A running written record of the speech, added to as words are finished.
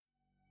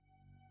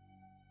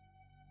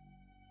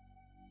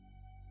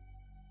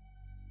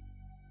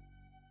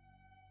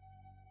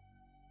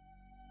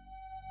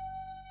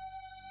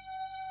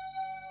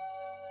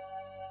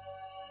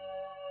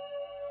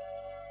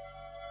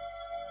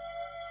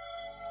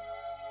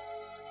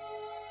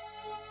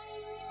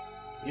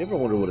You ever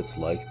wonder what it's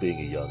like being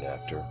a young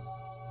actor?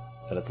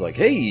 And it's like,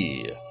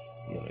 hey,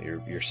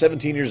 you're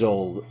 17 years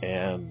old,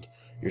 and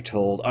you're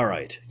told, all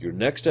right, your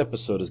next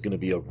episode is going to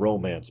be a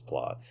romance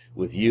plot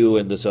with you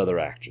and this other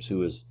actress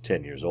who is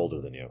 10 years older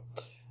than you,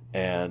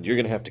 and you're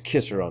going to have to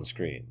kiss her on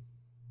screen.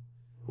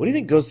 What do you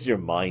think goes through your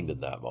mind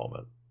in that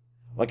moment?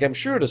 Like, I'm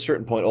sure at a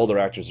certain point, older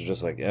actors are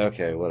just like,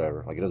 okay,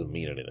 whatever. Like, it doesn't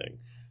mean anything.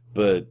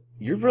 But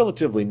you're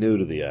relatively new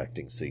to the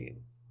acting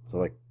scene, so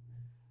like,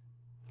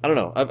 I don't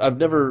know. I've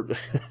never,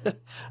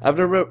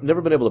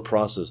 never been able to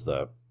process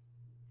that.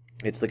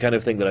 It's the kind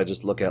of thing that I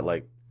just look at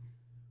like,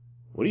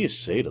 what do you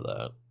say to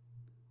that?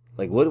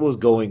 Like, what was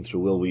going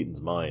through Will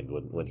Wheaton's mind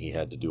when he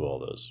had to do all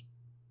this?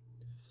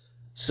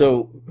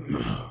 So,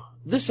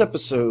 this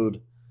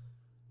episode,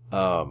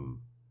 um,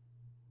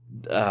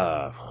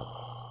 uh,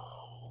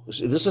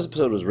 this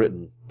episode was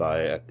written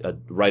by a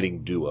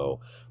writing duo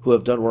who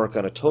have done work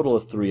on a total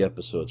of 3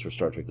 episodes for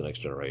Star Trek The Next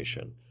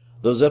Generation.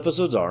 Those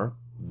episodes are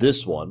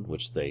this one,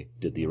 which they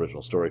did the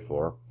original story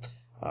for,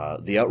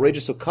 The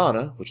Outrageous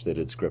Okana, which they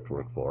did script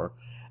work for,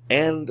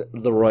 and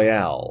The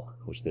Royale,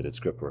 which they did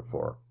script work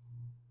for.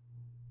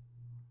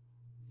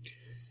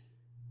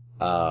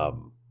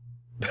 Um,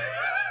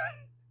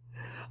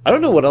 I don't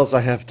know what else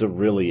I have to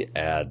really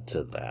add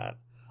to that.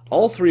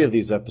 All 3 of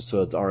these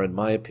episodes are, in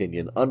my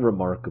opinion,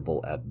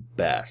 unremarkable at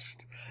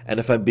best. And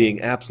if I'm being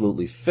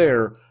absolutely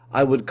fair,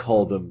 I would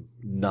call them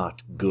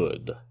not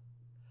good.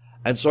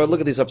 And so I look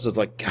at these episodes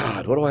like,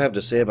 God, what do I have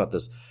to say about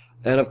this?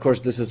 And of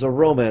course, this is a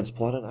romance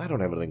plot, and I don't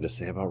have anything to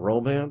say about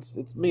romance.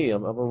 It's me.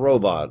 I'm a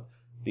robot.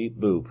 Beep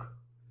boop.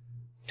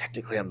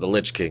 Technically, I'm the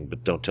Lich King,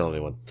 but don't tell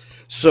anyone.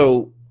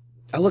 So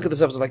I look at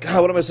this episode like,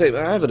 God, what am I saying?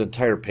 I have an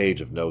entire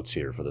page of notes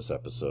here for this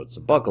episode, so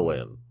buckle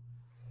in.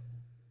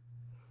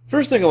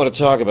 First thing I want to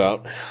talk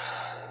about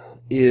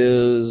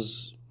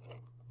is,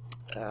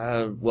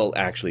 well,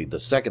 actually, the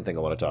second thing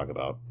I want to talk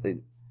about.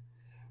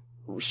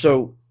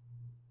 So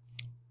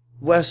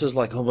Wes is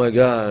like, oh my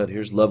God,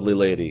 here's Lovely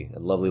Lady.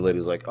 And Lovely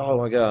Lady's like, oh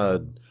my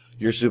God,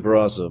 you're super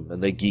awesome.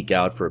 And they geek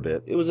out for a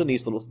bit. It was a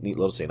neat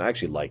little scene. I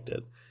actually liked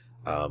it.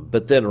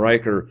 But then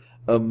Riker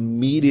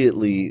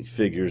immediately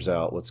figures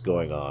out what's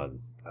going on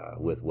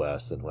with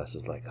Wes. And Wes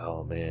is like,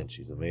 oh man,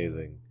 she's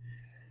amazing.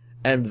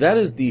 And that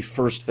is the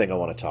first thing I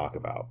want to talk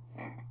about.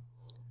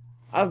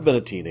 I've been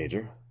a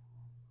teenager.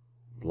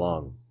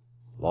 Long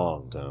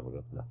time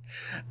ago. No.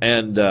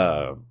 And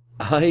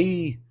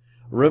I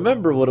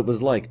remember what it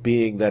was like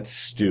being that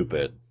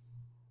stupid.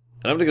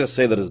 And I'm going to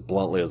say that as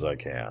bluntly as I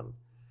can.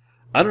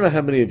 I don't know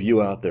how many of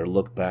you out there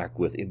look back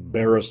with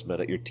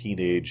embarrassment at your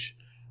teenage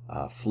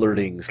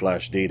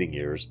flirting/dating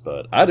years,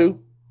 but I do.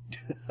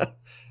 I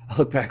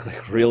look back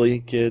like, really,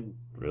 kid?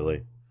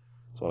 Really?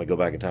 Just want to go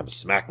back in time and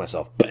smack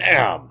myself.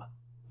 Bam!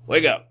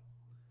 Wake up.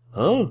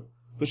 Huh?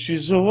 But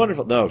she's so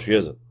wonderful. No, she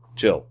isn't.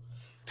 Chill.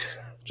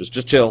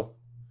 Just chill.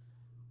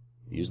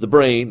 Use the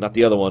brain, not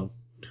the other one.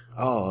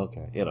 Oh,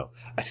 okay.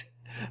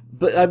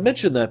 But I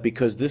mention that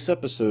because this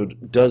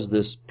episode does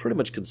this pretty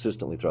much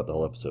consistently throughout the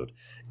whole episode.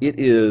 It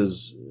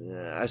is,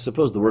 I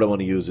suppose the word I want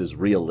to use is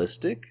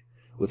realistic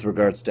with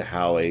regards to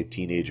how a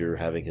teenager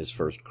having his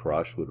first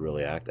crush would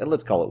really act. And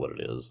let's call it what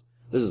it is.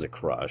 This is a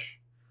crush.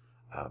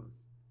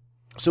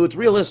 So it's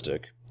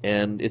realistic,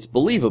 and it's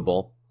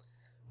believable,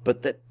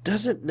 but that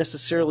doesn't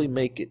necessarily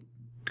make it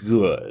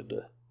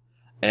good.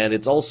 And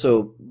it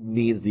also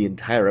means the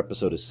entire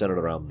episode is centered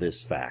around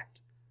this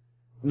fact.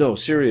 No,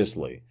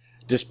 seriously.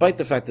 Despite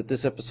the fact that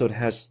this episode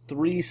has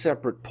 3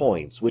 separate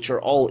points, which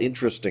are all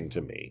interesting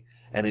to me,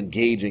 and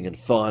engaging and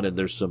fun, and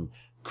there's some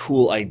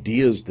cool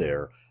ideas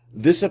there,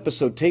 this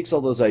episode takes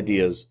all those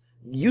ideas,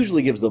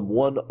 usually gives them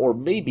 1 or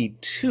maybe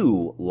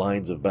 2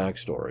 lines of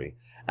backstory,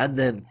 and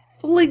then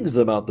flings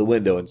them out the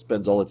window and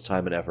spends all its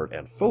time and effort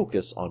and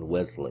focus on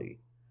Wesley.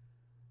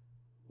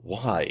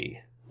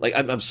 Why? Like,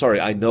 I'm sorry,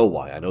 I know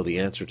why. I know the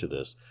answer to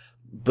this.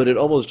 But it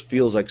almost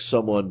feels like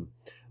someone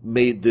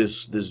made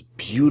this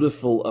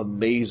beautiful,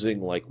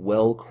 amazing, like,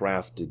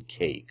 well-crafted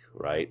cake,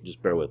 right?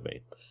 Just bear with me.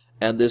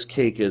 And this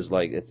cake is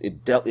like,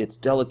 it's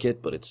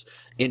delicate, but it's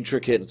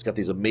intricate. It's got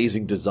these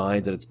amazing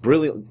designs, and it's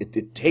brilliant.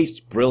 It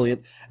tastes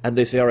brilliant. And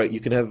they say, all right, you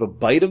can have a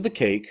bite of the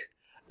cake,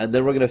 and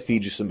then we're going to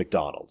feed you some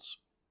McDonald's.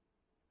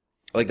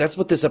 Like, that's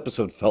what this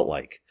episode felt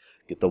like.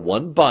 Get the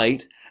one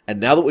bite, and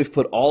now that we've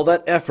put all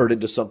that effort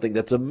into something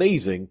that's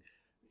amazing,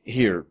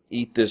 here,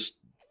 eat this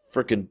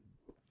frickin'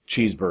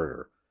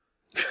 cheeseburger.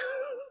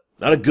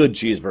 Not a good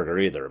cheeseburger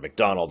either, a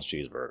McDonald's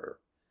cheeseburger.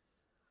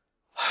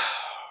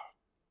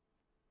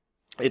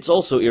 It's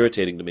also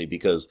irritating to me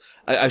because,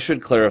 I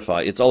should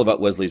clarify, it's all about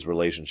Wesley's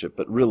relationship,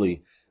 but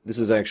really, this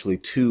is actually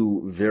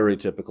 2 very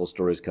typical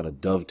stories kind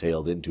of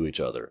dovetailed into each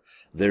other.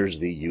 There's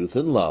the youth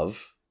and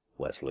love,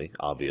 Wesley,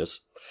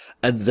 obvious,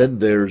 and then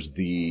there's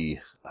the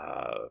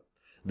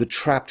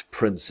trapped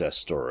princess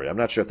story. I'm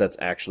not sure if that's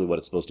actually what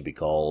it's supposed to be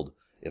called,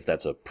 if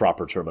that's a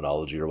proper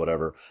terminology or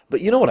whatever,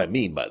 but you know what I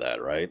mean by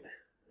that, right?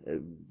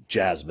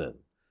 Jasmine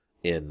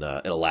in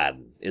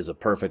Aladdin is a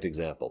perfect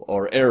example,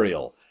 or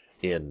Ariel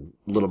in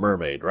Little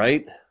Mermaid,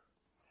 right?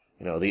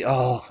 You know, the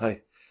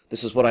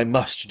this is what I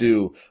must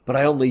do, but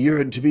I only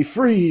yearn to be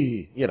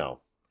free. You know,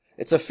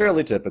 it's a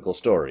fairly typical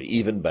story,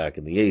 even back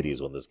in the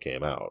 80s when this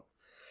came out.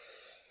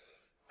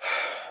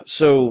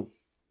 So,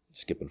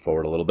 skipping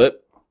forward a little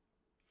bit,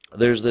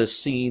 there's this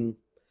scene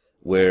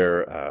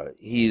where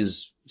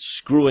he's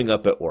screwing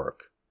up at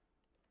work.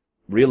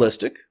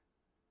 Realistic.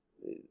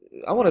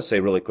 I want to say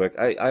really quick,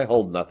 I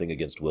hold nothing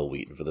against Will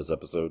Wheaton for this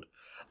episode.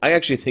 I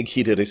actually think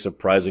he did a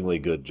surprisingly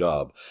good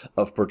job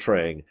of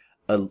portraying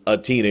a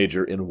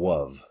teenager in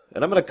love.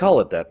 And I'm going to call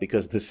it that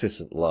because this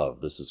isn't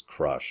love. This is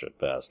crush at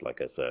best,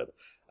 like I said,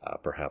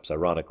 perhaps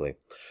ironically.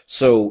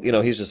 So, you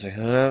know, he's just like,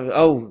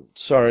 oh,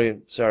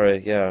 sorry,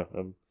 yeah,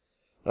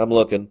 I'm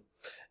looking.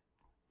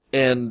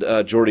 And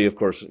Geordi, of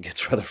course,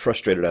 gets rather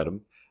frustrated at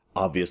him,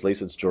 obviously,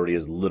 since Geordi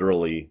is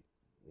literally,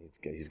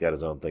 he's got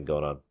his own thing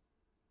going on.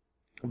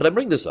 But I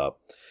bring this up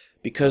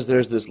because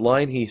there's this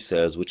line he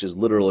says, which is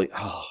literally,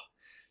 oh,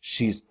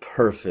 she's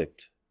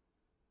perfect.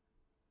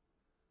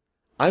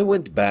 I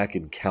went back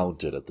and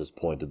counted at this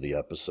point in the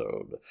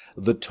episode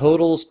the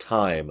total's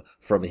time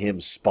from him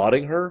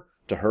spotting her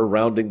to her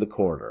rounding the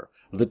corner.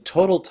 The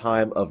total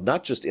time of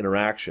not just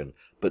interaction,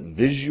 but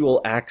visual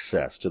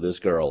access to this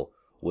girl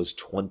was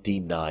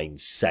 29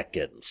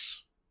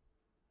 seconds.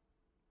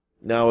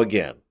 Now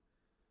again,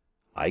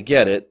 I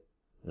get it.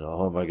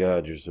 Oh my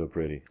God, you're so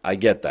pretty. I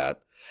get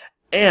that.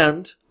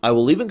 And I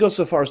will even go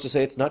so far as to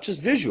say it's not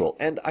just visual,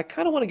 and I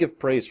kind of want to give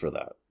praise for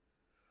that.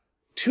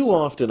 Too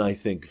often, I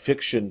think,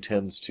 fiction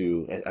tends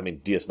to... I mean,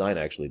 DS9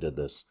 actually did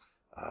this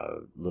a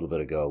little bit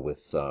ago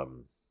with...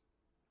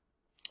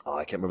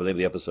 I can't remember the name of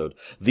the episode.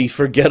 The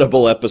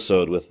forgettable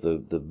episode with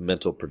the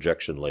mental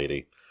projection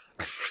lady.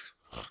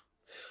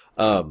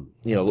 You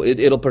know,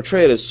 it'll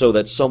portray it as so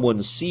that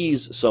someone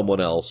sees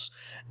someone else,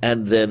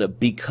 and then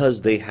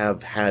because they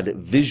have had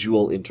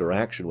visual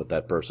interaction with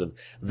that person,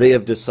 they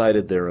have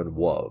decided they're in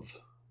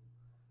love.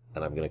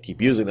 And I'm going to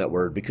keep using that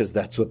word because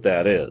that's what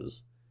that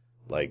is.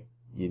 Like,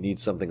 you need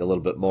something a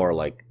little bit more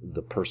like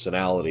the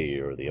personality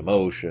or the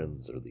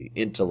emotions or the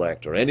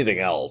intellect or anything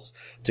else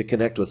to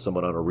connect with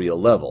someone on a real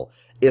level.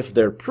 If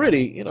they're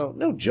pretty, you know,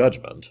 no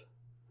judgment.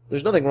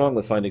 There's nothing wrong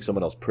with finding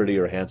someone else pretty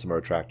or handsome or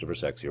attractive or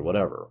sexy or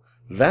whatever.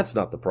 That's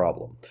not the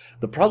problem.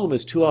 The problem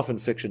is too often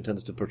fiction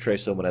tends to portray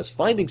someone as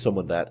finding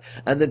someone that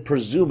and then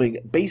presuming,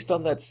 based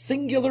on that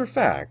singular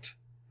fact,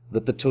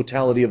 that the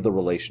totality of the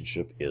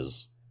relationship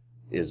is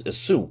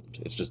assumed.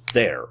 It's just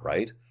there,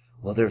 right?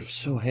 Well, they're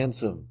so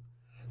handsome.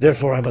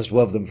 Therefore, I must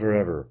love them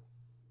forever.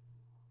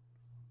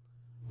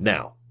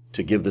 Now,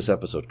 to give this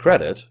episode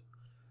credit,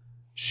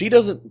 she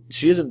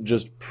isn't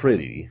just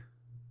pretty.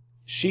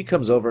 She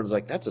comes over and is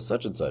like, that's a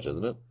such and such,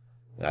 isn't it?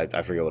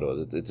 I forget what it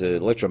was. It's an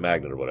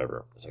electromagnet or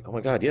whatever. It's like, oh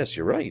my God, yes,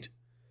 you're right.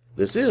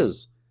 This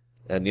is.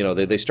 And, you know,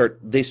 they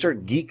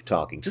start geek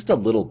talking just a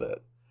little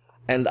bit.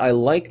 And I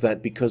like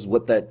that because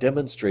what that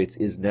demonstrates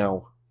is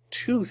now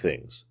two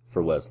things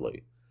for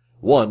Wesley.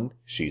 One,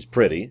 she's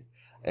pretty.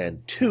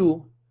 And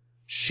two,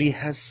 she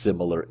has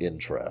similar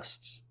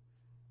interests.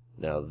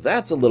 Now,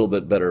 that's a little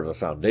bit better of a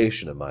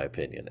foundation, in my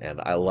opinion.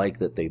 And I like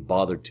that they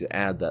bothered to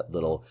add that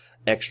little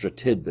extra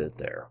tidbit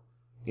there.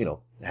 You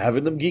know,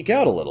 having them geek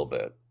out a little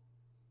bit.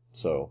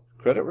 So,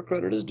 credit where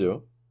credit is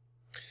due.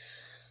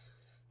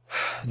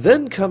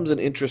 Then comes an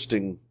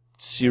interesting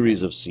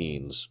series of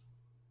scenes.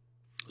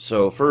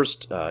 So,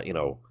 first, you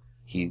know,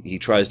 he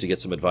tries to get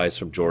some advice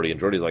from Geordi,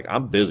 and Geordi's like,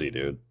 I'm busy,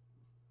 dude.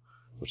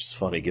 Which is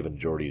funny, given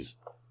Geordi's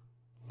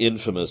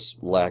infamous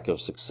lack of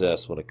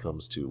success when it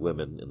comes to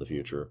women in the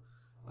future.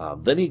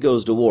 Then he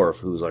goes to Worf,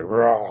 who's like,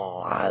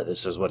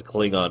 this is what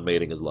Klingon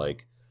mating is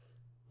like.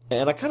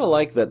 And I kind of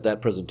like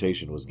that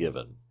presentation was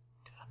given.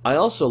 I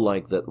also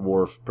like that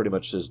Worf pretty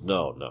much says,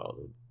 no,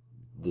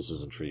 this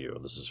isn't for you,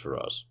 this is for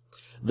us.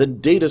 Then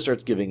Data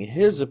starts giving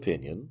his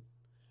opinion,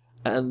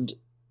 and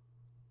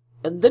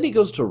then he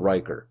goes to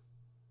Riker.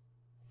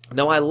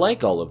 Now, I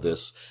like all of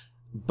this,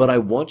 but I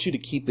want you to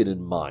keep it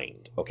in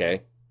mind,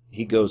 okay?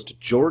 He goes to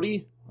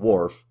Geordi,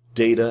 Worf,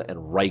 Data,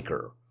 and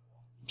Riker,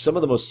 some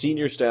of the most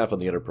senior staff on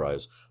the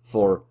Enterprise,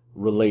 for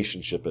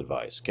relationship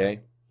advice,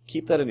 okay?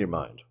 Keep that in your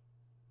mind.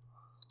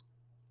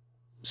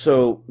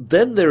 So,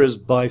 then there is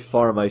by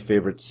far my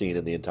favorite scene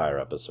in the entire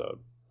episode.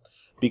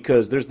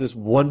 Because there's this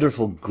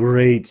wonderful,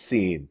 great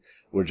scene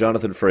where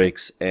Jonathan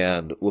Frakes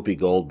and Whoopi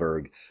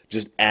Goldberg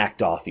just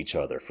act off each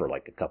other for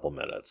like a couple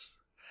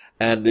minutes.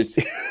 And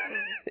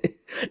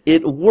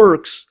it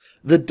works.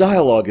 The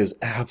dialogue is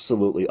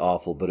absolutely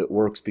awful, but it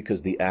works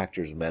because the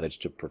actors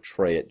managed to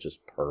portray it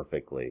just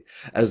perfectly.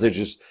 As they're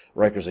just,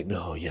 Riker's like,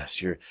 no,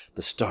 yes, you're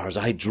the stars.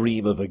 I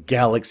dream of a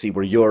galaxy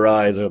where your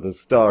eyes are the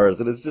stars.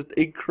 And it's just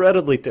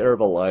incredibly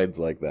terrible lines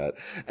like that.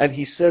 And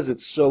he says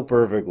it so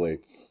perfectly.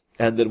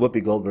 And then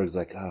Whoopi Goldberg's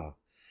like, oh,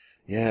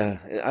 yeah,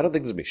 I don't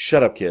think this is me.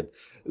 Shut up, kid.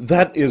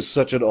 That is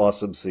such an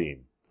awesome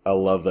scene. I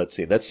love that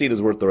scene. That scene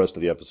is worth the rest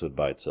of the episode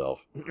by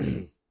itself.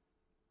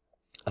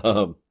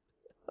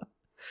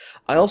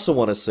 I also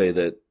want to say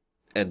that,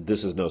 and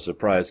this is no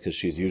surprise because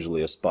she's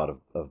usually a spot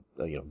of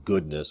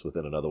goodness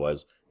within an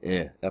otherwise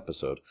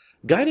episode.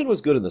 Guinan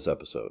was good in this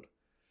episode.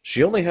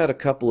 She only had a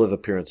couple of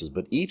appearances,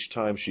 but each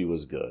time she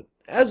was good.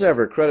 As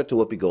ever, credit to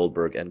Whoopi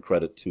Goldberg and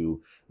credit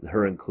to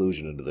her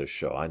inclusion into this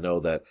show. I know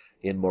that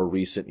in more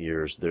recent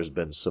years, there's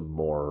been some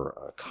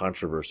more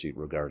controversy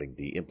regarding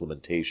the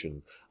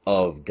implementation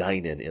of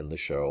Guinan in the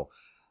show.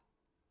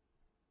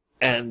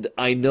 And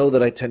I know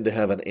that I tend to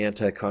have an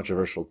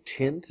anti-controversial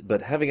tint,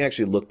 but having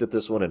actually looked at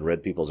this one and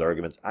read people's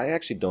arguments, I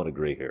actually don't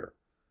agree here.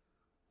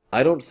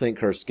 I don't think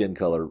her skin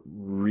color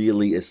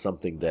really is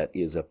something that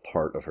is a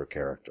part of her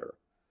character.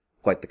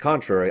 Quite the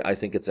contrary, I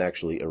think it's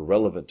actually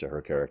irrelevant to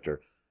her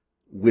character,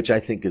 which I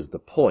think is the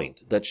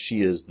point, that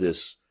she is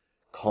this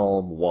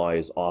calm,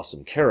 wise,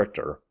 awesome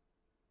character,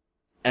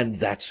 and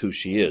that's who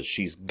she is.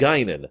 She's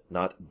Guinan,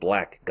 not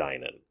Black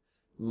Guinan.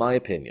 My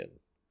opinion.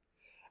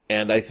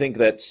 And I think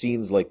that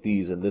scenes like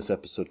these in this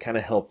episode kind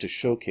of help to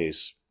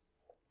showcase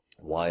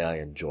why I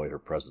enjoy her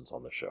presence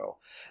on the show.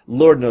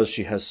 Lord knows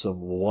she has some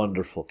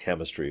wonderful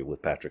chemistry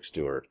with Patrick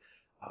Stewart.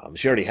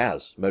 She already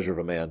has Measure of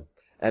a Man,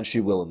 and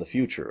she will in the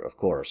future, of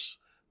course.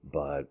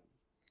 But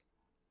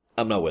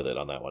I'm not with it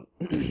on that one.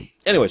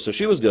 Anyway, so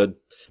she was good.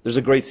 There's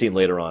a great scene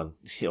later on.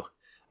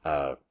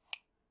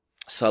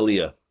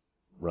 Salia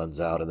runs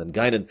out, and then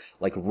Guinan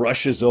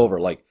rushes over,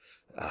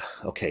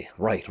 okay,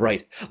 right.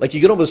 Like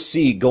you can almost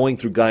see going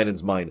through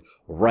Guinan's mind,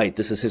 right,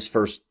 this is his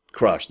first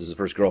crush, this is his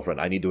first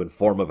girlfriend. I need to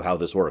inform him of how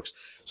this works.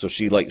 So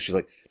she's like,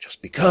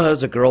 just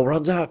because a girl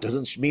runs out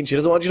doesn't mean she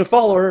doesn't want you to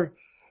follow her.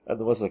 And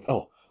the one's like,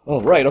 oh,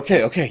 right,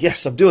 okay,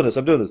 yes, I'm doing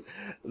this.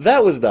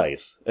 That was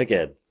nice.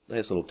 Again,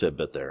 nice little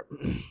tidbit there.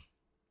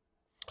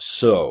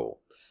 So,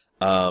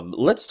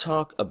 let's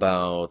talk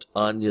about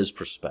Anya's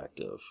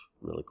perspective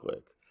really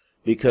quick.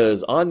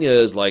 Because Anya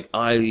is like,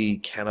 I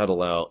cannot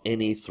allow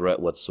any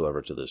threat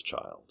whatsoever to this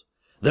child.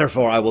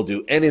 Therefore, I will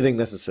do anything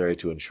necessary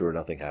to ensure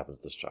nothing happens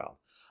to this child.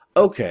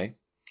 Okay.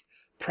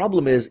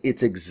 Problem is,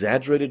 it's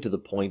exaggerated to the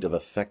point of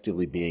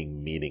effectively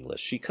being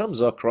meaningless. She comes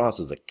across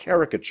as a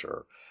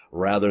caricature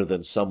rather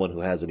than someone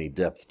who has any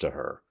depth to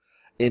her.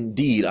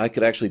 Indeed, I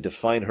could actually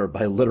define her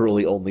by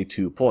literally only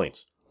 2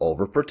 points.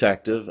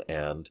 Overprotective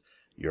and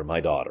you're my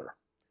daughter.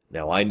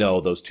 Now, I know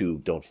those two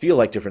don't feel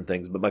like different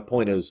things, but my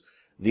point is,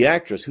 the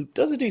actress, who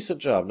does a decent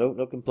job,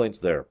 no complaints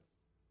there.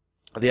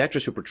 The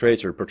actress who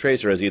portrays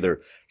her as either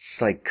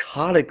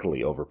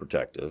psychotically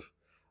overprotective,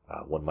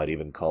 one might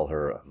even call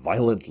her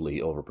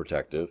violently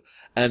overprotective,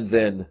 and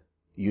then,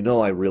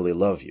 I really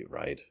love you,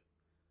 right?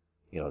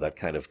 That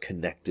kind of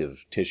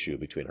connective tissue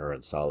between her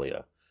and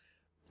Salia.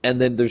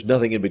 And then there's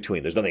nothing in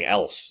between. There's nothing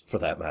else, for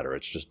that matter.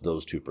 It's just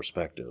those two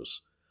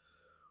perspectives.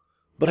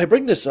 But I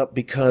bring this up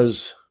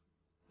because,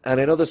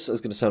 and I know this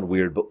is going to sound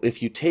weird, but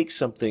if you take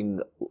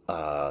something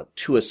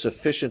to a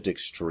sufficient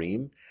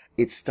extreme,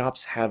 it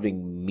stops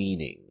having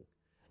meaning.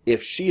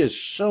 If she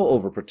is so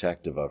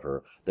overprotective of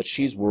her that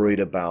she's worried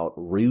about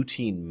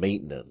routine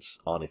maintenance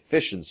on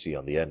efficiency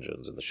on the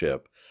engines in the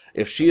ship,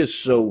 if she is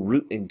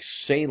so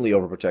insanely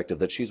overprotective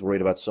that she's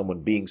worried about someone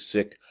being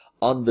sick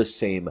on the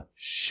same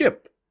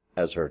ship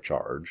as her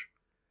charge,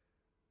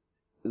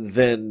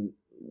 then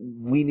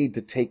we need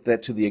to take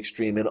that to the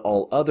extreme in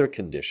all other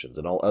conditions,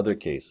 in all other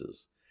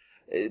cases.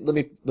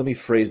 Let me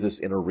phrase this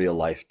in a real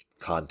life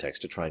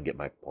context to try and get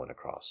my point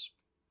across.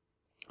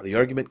 The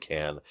argument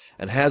can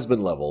and has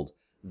been leveled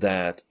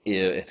that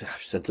I've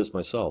said this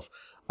myself,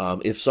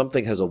 if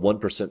something has a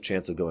 1%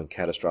 chance of going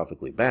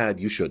catastrophically bad,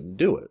 you shouldn't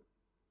do it,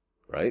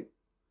 right?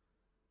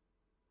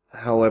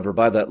 However,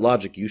 by that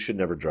logic, you should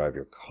never drive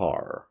your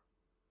car,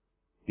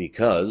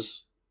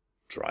 because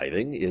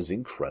driving is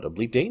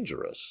incredibly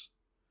dangerous.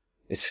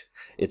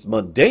 It's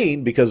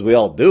mundane because we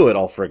all do it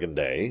all friggin'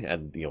 day,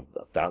 and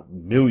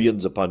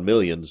millions upon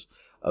millions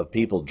of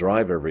people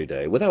drive every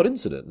day without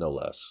incident, no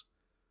less.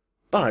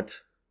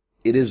 But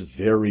it is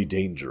very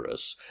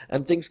dangerous,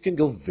 and things can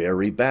go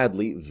very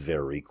badly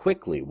very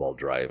quickly while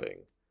driving.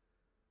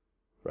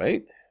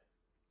 Right?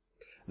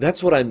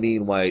 That's what I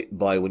mean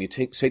by when you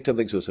take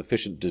something to a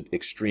sufficient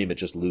extreme, it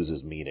just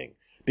loses meaning.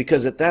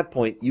 Because at that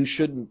point, you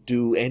shouldn't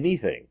do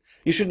anything.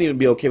 You shouldn't even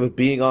be okay with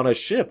being on a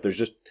ship.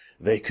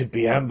 They could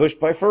be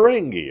ambushed by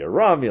Ferengi or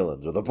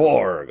Romulans or the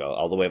Borg,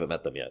 although we haven't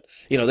met them yet.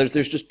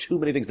 There's just too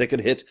many things. They could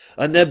hit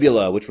a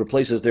nebula, which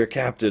replaces their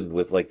captain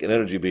with an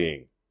energy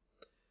being.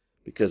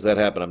 Because that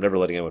happened. I'm never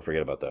letting anyone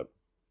forget about that.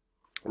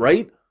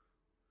 Right?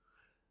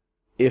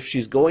 If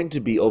she's going to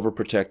be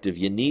overprotective,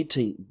 you need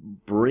to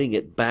bring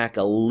it back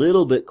a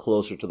little bit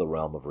closer to the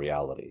realm of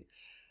reality.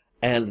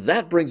 And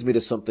that brings me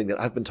to something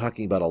that I've been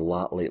talking about a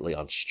lot lately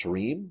on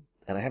stream,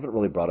 and I haven't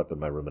really brought up in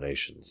my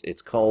ruminations.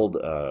 It's called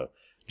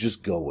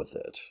just go with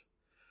it.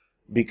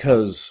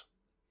 Because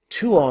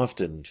too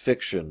often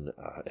fiction,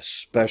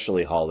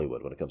 especially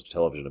Hollywood when it comes to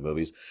television and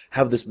movies,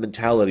 have this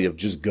mentality of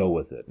just go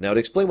with it. Now, to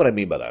explain what I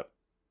mean by that,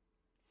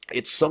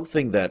 it's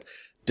something that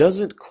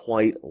doesn't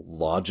quite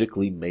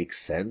logically make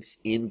sense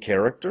in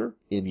character,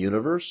 in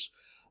universe,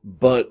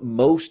 but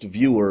most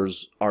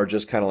viewers are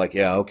just kind of like,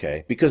 yeah,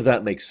 okay, because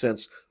that makes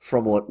sense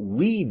from what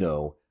we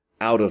know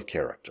out of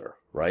character,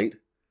 right?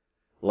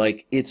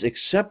 Like, it's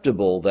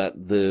acceptable that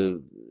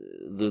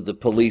the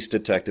police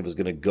detective is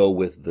going to go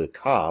with the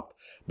cop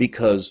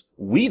because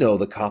we know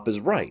the cop is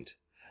right.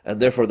 And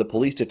therefore the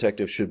police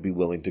detective should be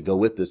willing to go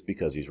with this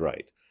because he's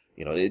right.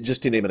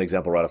 Just to name an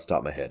example right off the top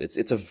of my head.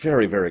 It's a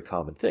very, very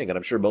common thing, and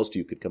I'm sure most of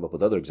you could come up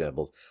with other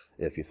examples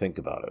if you think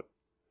about it.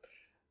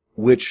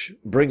 Which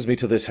brings me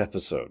to this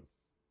episode.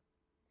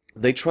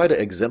 They try to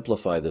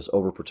exemplify this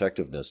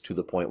overprotectiveness to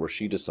the point where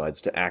she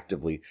decides to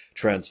actively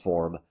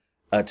transform,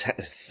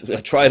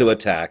 try to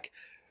attack,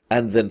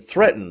 and then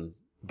threaten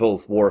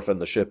both Worf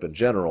and the ship in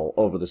general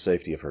over the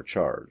safety of her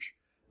charge.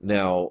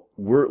 Now,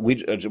 we're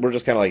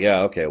just kind of like,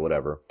 yeah, okay,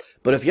 whatever.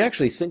 But if you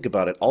actually think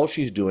about it, all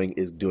she's doing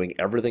is doing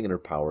everything in her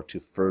power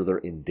to further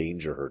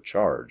endanger her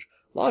charge,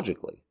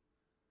 logically.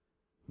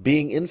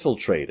 Being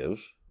infiltrative,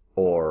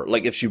 or,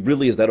 like, if she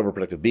really is that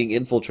overprotective, being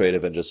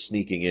infiltrative and just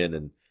sneaking in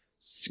and,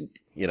 just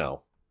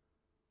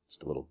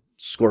a little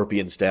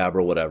scorpion stab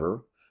or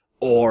whatever,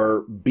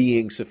 or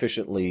being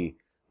sufficiently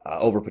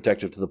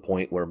overprotective to the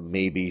point where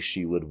maybe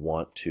she would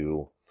want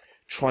to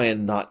try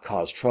and not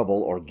cause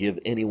trouble or give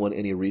anyone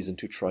any reason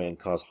to try and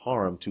cause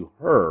harm to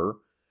her,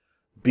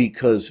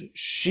 because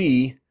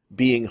she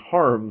being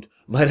harmed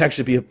might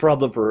actually be a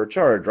problem for her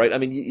charge, right? I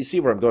mean, you see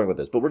where I'm going with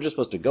this, but we're just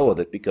supposed to go with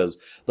it because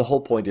the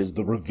whole point is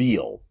the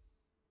reveal.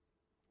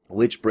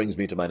 Which brings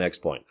me to my next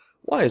point.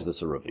 Why is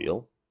this a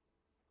reveal?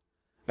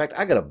 In fact,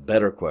 I got a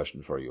better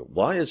question for you.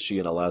 Why is she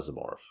an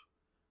elasmorph?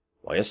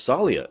 Why is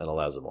Salia an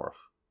elasmorph?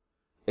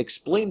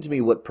 Explain to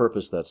me what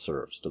purpose that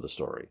serves to the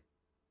story.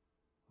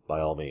 By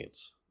all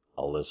means,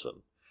 I'll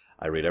listen.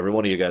 I read every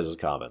one of you guys'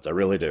 comments. I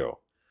really do.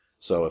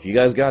 So if you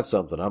guys got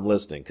something, I'm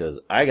listening, because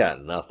I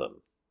got nothing.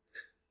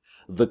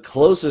 The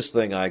closest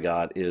thing I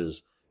got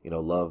is,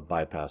 love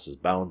bypasses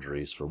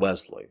boundaries for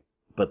Wesley.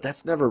 But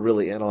that's never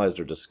really analyzed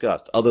or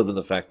discussed, other than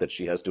the fact that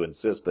she has to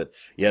insist that,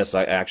 yes,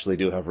 I actually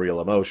do have real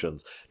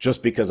emotions,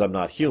 just because I'm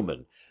not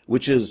human,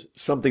 which is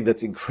something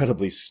that's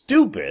incredibly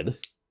stupid.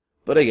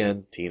 But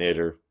again,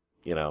 teenager,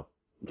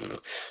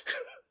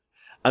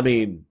 I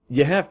mean,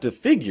 you have to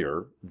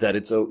figure that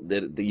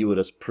that you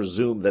would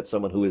presume that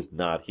someone who is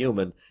not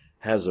human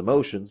has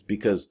emotions,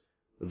 because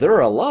there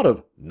are a lot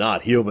of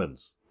not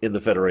humans in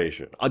the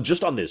Federation,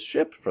 just on this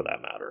ship, for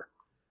that matter.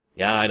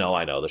 Yeah, I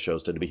know, the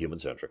shows tend to be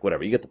human-centric.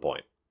 Whatever, you get the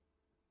point.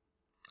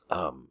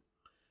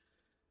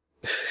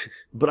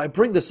 But I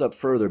bring this up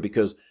further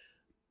because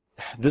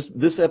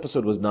this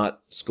episode was not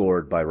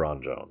scored by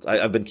Ron Jones.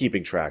 I've been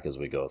keeping track as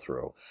we go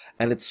through,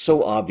 and it's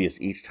so obvious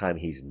each time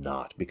he's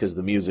not, because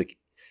the music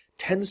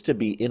tends to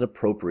be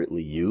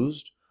inappropriately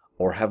used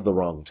or have the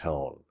wrong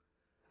tone.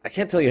 I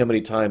can't tell you how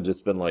many times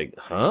it's been like,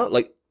 huh?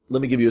 Like,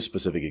 let me give you a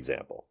specific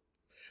example.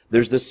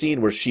 There's this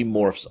scene where she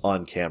morphs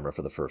on camera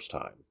for the first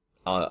time.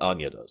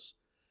 Anya does.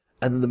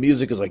 And then the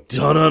music is like,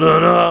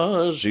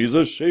 da-na-na-na, she's a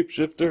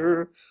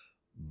shapeshifter.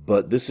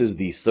 But this is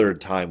the third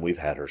time we've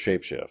had her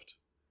shapeshift.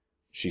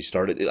 She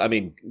started, I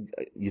mean,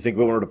 you think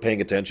we weren't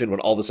paying attention when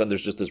all of a sudden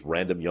there's just this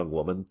random young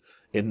woman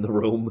in the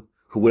room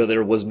where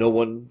there was no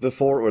one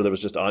before, or there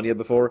was just Anya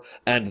before,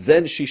 and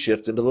then she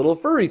shifts into the little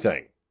furry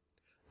thing.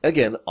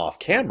 Again, off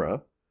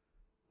camera.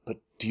 But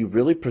do you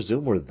really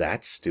presume we're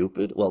that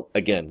stupid? Well,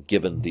 again,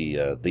 given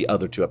the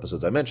other two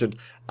episodes I mentioned,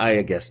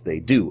 I guess they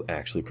do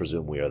actually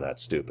presume we are that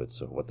stupid.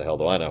 So what the hell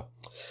do I know?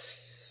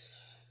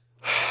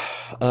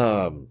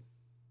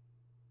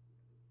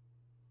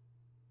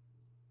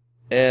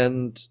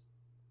 And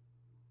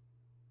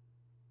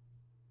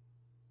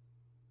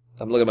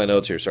I'm looking at my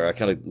notes here. Sorry, I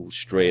kind of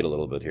strayed a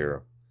little bit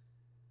here.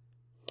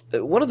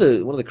 One of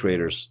the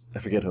creators, I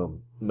forget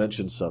whom,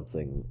 mentioned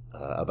something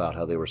about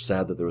how they were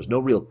sad that there was no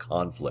real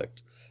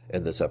conflict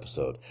in this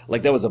episode.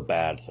 Like that was a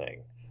bad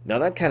thing. Now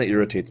that kind of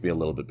irritates me a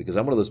little bit, because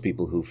I'm one of those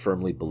people who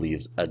firmly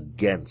believes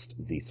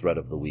against the threat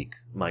of the week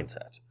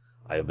mindset.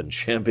 I have been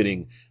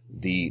championing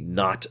the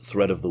not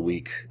threat of the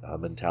week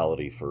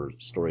mentality for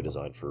story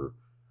design for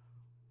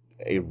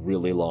a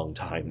really long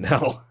time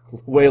now.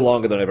 Way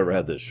longer than I've ever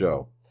had this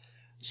show.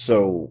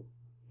 So,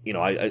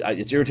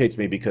 it irritates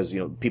me because,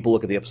 people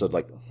look at the episode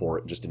like,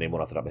 just to name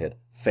one off the top of my head,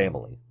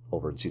 Family,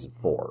 over in season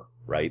 4,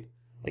 right?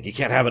 Like, you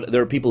can't have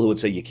there are people who would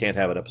say you can't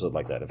have an episode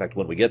like that. In fact,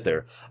 when we get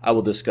there, I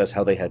will discuss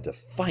how they had to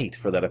fight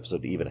for that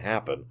episode to even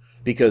happen.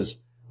 Because,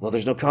 well,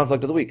 there's no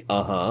conflict of the week.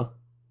 Uh-huh.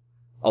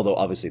 Although,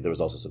 obviously, there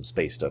was also some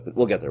space stuff, but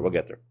we'll get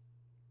there.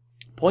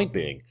 Point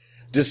being,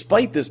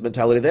 despite this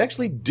mentality, they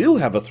actually do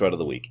have a threat of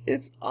the week.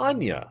 It's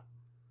Anya.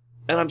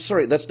 And I'm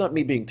sorry, that's not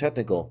me being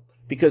technical,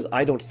 because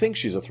I don't think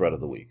she's a threat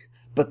of the week.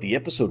 But the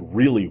episode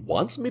really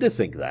wants me to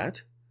think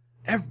that.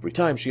 Every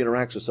time she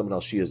interacts with someone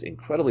else, she is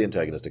incredibly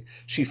antagonistic.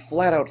 She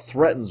flat out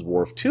threatens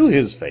Worf to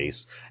his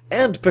face,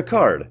 and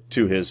Picard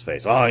to his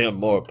face. I am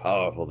more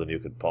powerful than you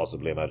could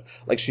possibly imagine.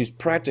 Like, she's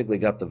practically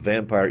got the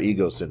vampire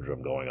ego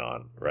syndrome going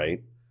on,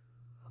 right?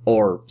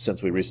 Or,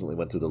 since we recently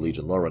went through the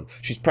Legion lore run,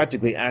 she's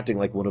practically acting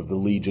like one of the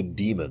Legion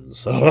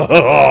demons.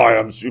 I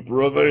am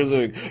super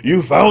amazing.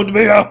 You found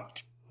me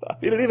out. I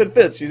mean, it even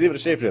fits. She's even a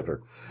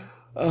shapeshifter.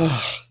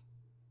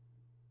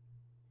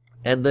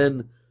 And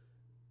then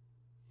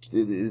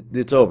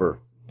it's over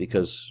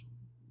because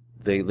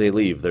they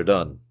leave. They're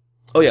done.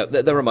 Oh yeah,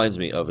 that reminds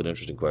me of an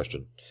interesting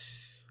question.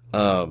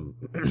 Um,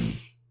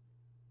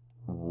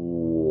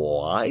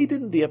 why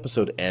didn't the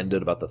episode end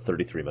at about the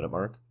 33-minute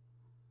mark?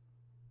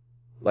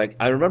 Like,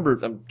 I remember,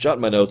 I'm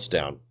jotting my notes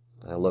down.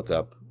 I look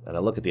up, and I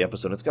look at the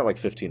episode, it's got like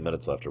 15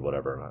 minutes left or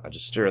whatever. And I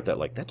just stare at that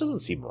like, that doesn't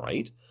seem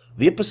right.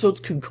 The episode's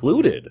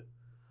concluded.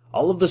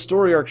 All of the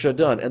story arcs are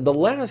done, and the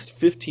last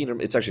 15,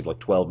 or it's actually like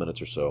 12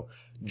 minutes or so,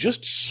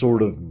 just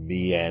sort of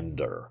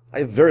meander. I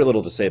have very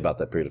little to say about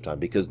that period of time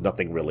because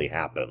nothing really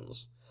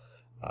happens.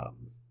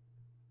 Um,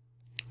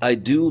 I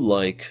do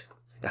like,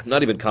 I'm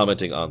not even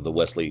commenting on the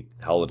Wesley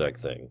holodeck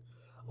thing,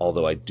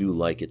 although I do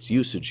like its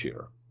usage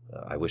here.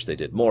 I wish they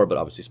did more, but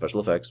obviously special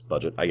effects,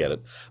 budget, I get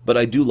it. But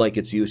I do like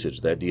its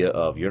usage, the idea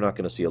of you're not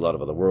going to see a lot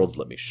of other worlds,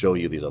 let me show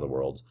you these other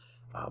worlds.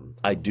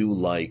 I do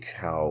like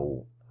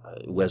how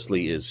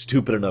Wesley is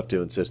stupid enough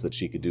to insist that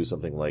she could do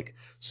something like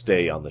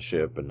stay on the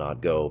ship and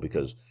not go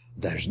because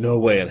there's no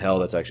way in hell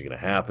that's actually going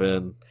to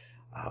happen.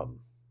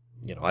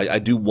 I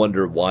do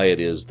wonder why it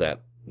is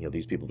that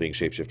these people being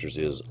shapeshifters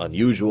is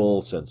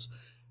unusual, since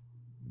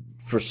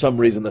for some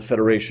reason the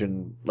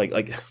Federation,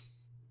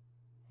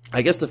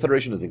 I guess the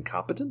Federation is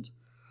incompetent.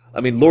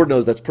 I mean, Lord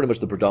knows that's pretty much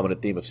the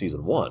predominant theme of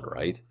season 1,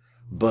 right?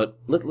 But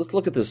let's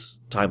look at this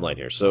timeline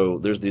here. So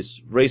there's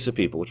this race of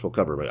people, which we'll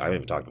cover, but I haven't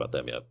even talked about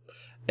them yet.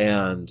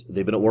 And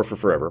they've been at war for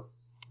forever,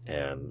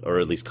 or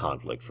at least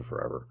conflict for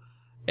forever.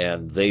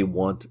 And they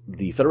want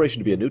the Federation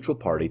to be a neutral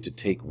party to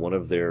take one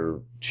of their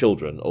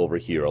children over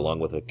here along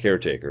with a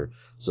caretaker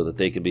so that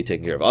they can be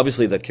taken care of.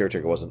 Obviously, that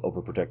caretaker wasn't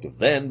overprotective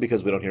then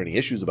because we don't hear any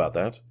issues about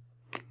that,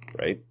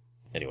 right?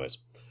 Anyways,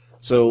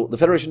 so the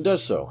Federation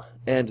does so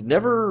and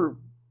never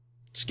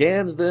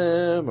scans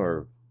them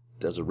or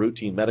does a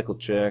routine medical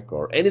check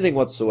or anything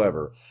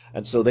whatsoever.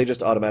 And so they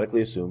just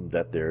automatically assume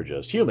that they're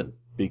just human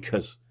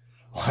because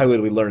why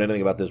would we learn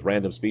anything about this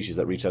random species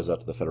that reaches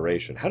out to the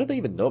Federation? How did they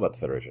even know about the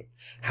Federation?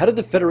 How did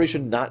the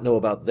Federation not know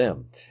about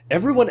them?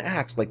 Everyone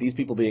acts like these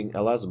people being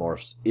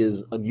elasmorphs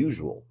is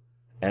unusual.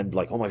 And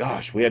like, oh my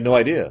gosh, we had no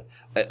idea.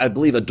 I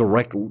believe a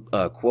direct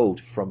quote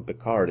from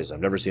Picard is, I've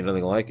never seen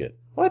anything like it.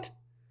 What?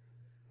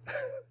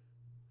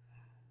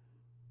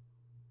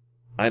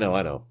 I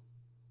know.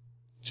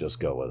 Just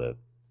go with it.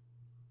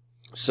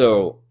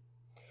 So,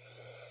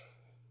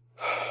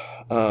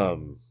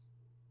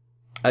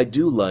 I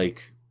do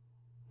like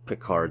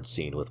Picard's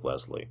scene with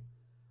Wesley.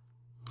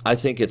 I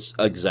think it's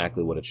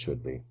exactly what it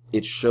should be.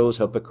 It shows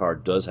how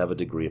Picard does have a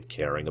degree of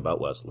caring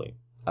about Wesley.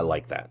 I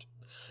like that.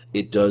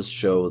 It does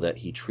show that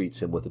he treats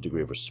him with a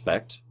degree of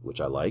respect, which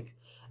I like.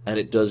 And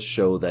it does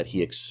show that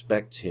he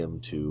expects him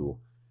to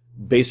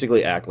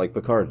basically act like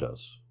Picard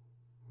does.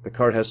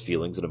 Picard has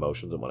feelings and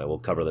emotions, and I will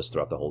cover this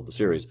throughout the whole of the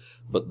series,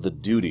 but the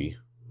duty,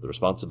 the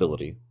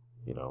responsibility,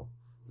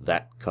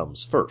 that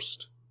comes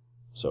first.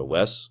 So,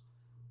 Wes,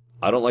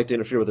 I don't like to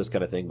interfere with this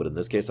kind of thing, but in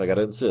this case, I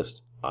gotta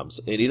insist.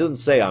 He doesn't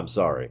say I'm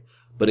sorry,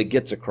 but it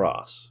gets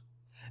across.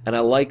 And I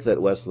like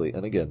that Wesley,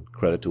 and again,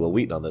 credit to Will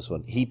Wheaton on this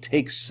one, he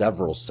takes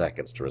several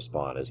seconds to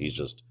respond as he's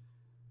just,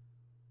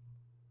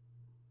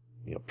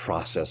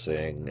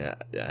 processing,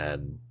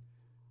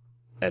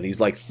 and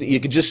he's like, you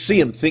can just see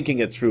him thinking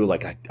it through,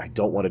 like, I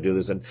don't want to do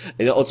this. And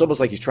it's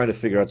almost like he's trying to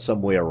figure out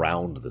some way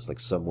around this,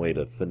 like some way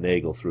to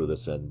finagle through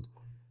this. And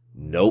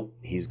nope,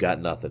 he's got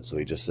nothing. So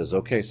he just says,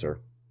 okay, sir.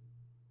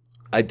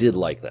 I did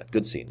like that.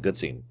 Good scene.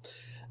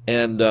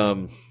 And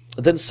then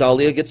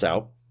Salia gets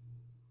out.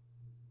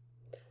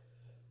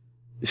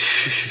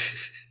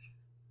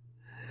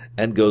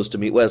 And goes to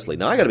meet Wesley.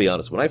 Now, I gotta be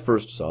honest, when I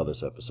first saw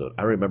this episode,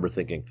 I remember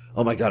thinking,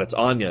 oh my god, it's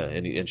Anya,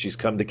 and she's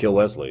come to kill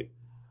Wesley.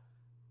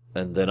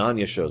 And then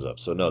Anya shows up.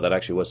 So no, that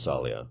actually was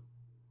Salia.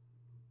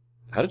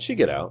 How did she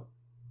get out?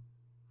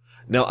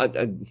 Now,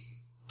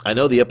 I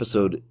know the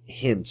episode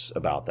hints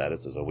about that. It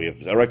says, we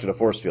have erected a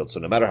force field, so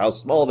no matter how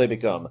small they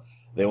become,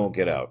 they won't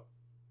get out.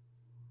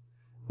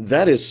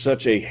 That is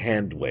such a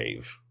hand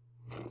wave.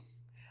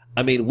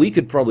 I mean, we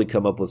could probably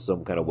come up with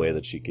some kind of way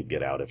that she could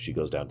get out if she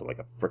goes down to like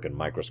a frickin'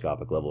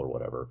 microscopic level or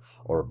whatever,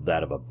 or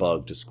that of a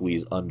bug to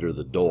squeeze under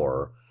the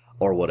door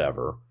or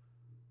whatever.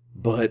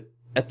 But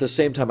at the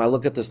same time, I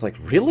look at this like,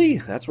 really?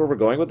 That's where we're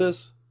going with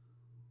this?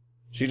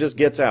 She just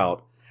gets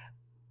out,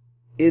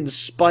 in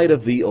spite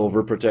of the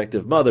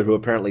overprotective mother, who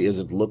apparently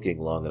isn't looking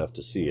long enough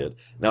to see it.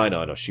 Now, I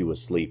know she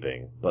was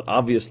sleeping, but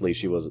obviously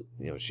she was,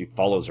 she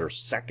follows her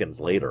seconds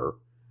later.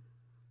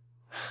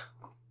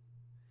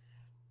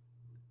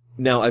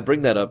 Now, I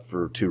bring that up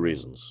for two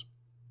reasons.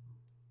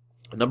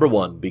 Number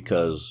one,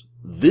 because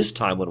this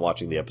time when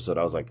watching the episode,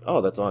 I was like, oh,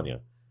 that's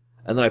Anya.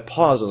 And then I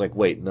paused, I was like,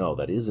 wait, no,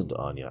 that isn't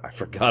Anya. I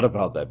forgot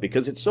about that,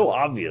 because it's so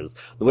obvious,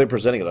 the way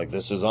presenting it, like,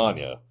 this is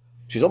Anya.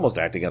 She's almost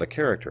acting out of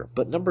character.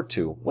 But number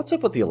two, what's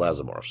up with the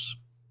elasmorphs?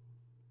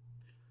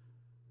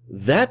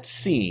 That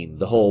scene,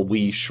 the whole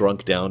we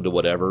shrunk down to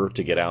whatever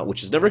to get out,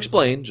 which is never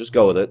explained, just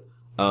go with it,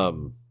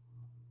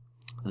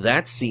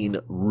 that scene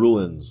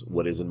ruins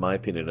what is, in my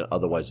opinion, an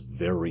otherwise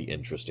very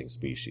interesting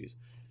species.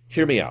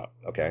 Hear me out,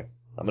 okay?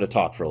 I'm going to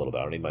talk for a little bit.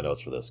 I don't need my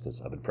notes for this,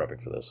 because I've been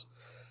prepping for this.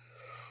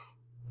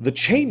 The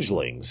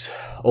changelings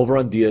over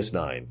on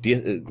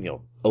DS9,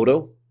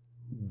 Odo,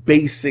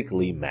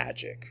 basically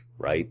magic,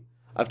 right?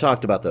 I've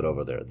talked about that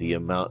over there.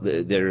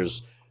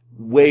 There's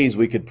ways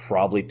we could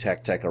probably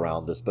tech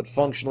around this, but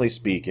functionally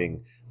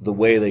speaking, the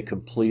way they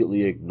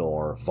completely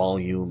ignore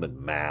volume and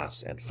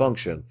mass and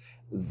function,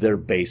 they're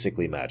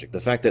basically magic. The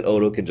fact that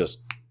Odo can just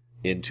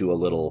into a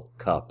little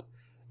cup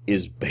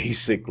is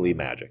basically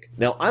magic.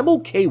 Now, I'm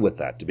okay with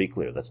that, to be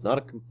clear. That's not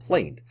a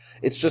complaint.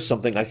 It's just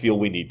something I feel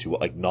we need to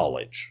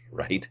acknowledge,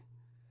 right?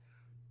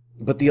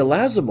 But the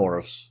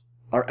elasmorphs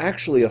are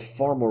actually a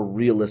far more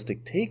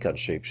realistic take on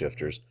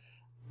shapeshifters,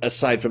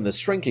 aside from the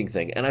shrinking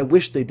thing, and I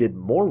wish they did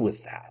more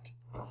with that.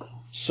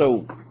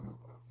 So,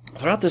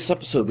 throughout this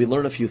episode, we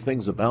learn a few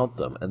things about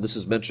them, and this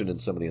is mentioned in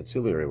some of the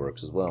ancillary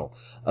works as well,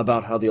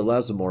 about how the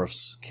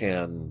elasmorphs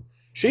can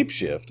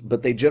shapeshift,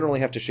 but they generally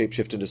have to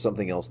shapeshift into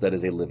something else that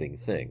is a living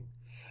thing.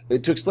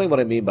 To explain what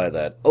I mean by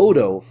that,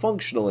 Odo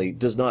functionally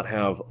does not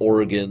have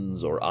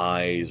organs or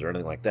eyes or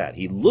anything like that.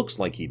 He looks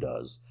like he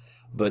does,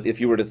 but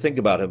if you were to think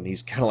about him,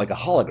 he's kind of like a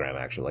hologram,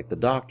 actually, like the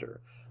Doctor.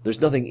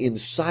 There's nothing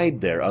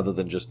inside there other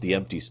than just the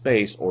empty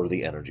space or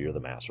the energy or the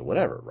mass or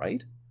whatever,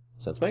 right?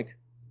 Sense make?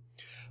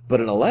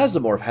 But an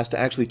elasmorph has to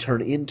actually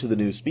turn into the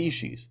new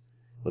species,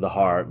 with a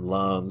heart and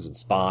lungs and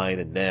spine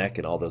and neck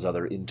and all those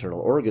other internal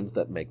organs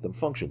that make them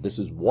function. This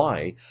is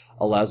why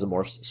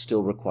elasmorphs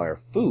still require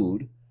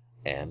food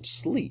and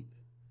sleep,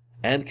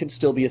 and can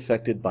still be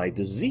affected by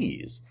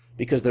disease,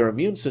 because their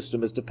immune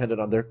system is dependent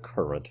on their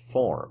current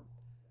form.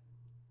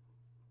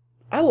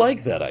 I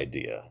like that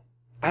idea.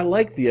 I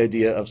like the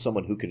idea of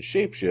someone who can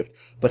shapeshift,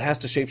 but has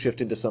to shapeshift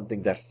into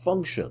something that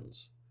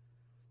functions.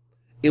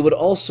 It would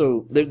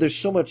also, there's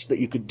so much that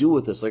you could do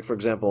with this, like for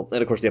example,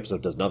 and of course the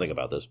episode does nothing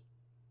about this,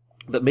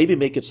 but maybe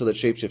make it so that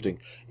shapeshifting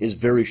is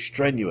very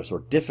strenuous or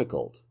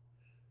difficult.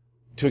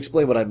 To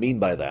explain what I mean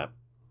by that,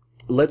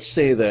 let's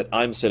say that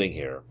I'm sitting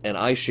here and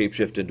I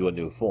shapeshift into a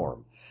new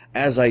form.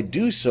 As I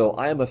do so,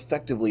 I am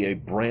effectively a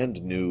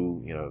brand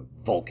new,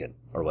 Vulcan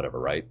or whatever,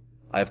 right?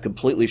 I have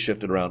completely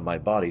shifted around my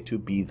body to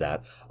be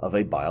that of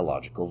a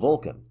biological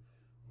Vulcan.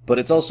 But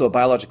it's also a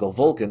biological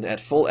Vulcan at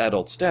full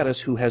adult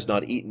status who has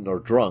not eaten or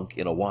drunk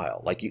in a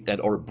while,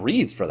 or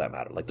breathed for that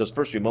matter. Like those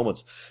first few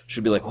moments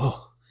should be like,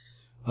 whoa.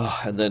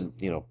 And then,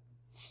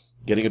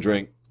 getting a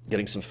drink,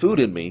 getting some food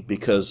in me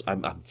because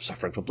I'm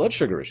suffering from blood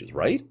sugar issues,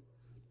 right?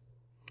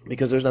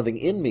 Because there's nothing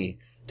in me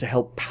to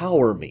help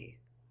power me.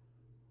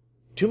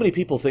 Too many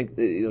people think,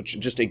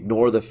 just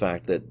ignore the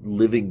fact that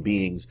living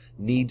beings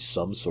need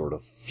some sort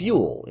of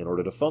fuel in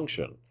order to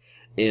function.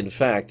 In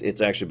fact, it's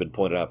actually been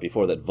pointed out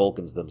before that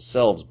Vulcans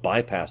themselves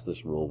bypass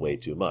this rule way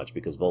too much,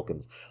 because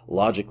Vulcans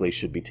logically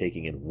should be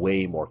taking in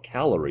way more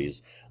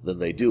calories than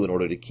they do in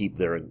order to keep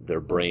their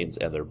brains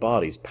and their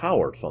bodies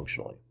powered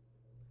functionally.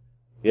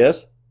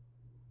 Yes?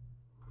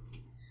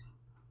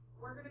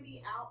 We're going to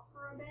be out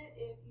for a bit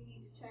if you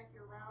need to check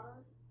your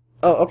router.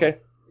 Oh, okay.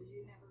 Because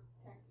you never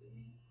texted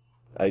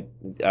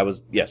me. I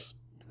was, yes.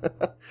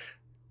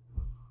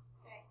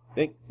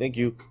 Okay. Thank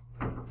you.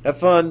 Have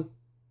fun.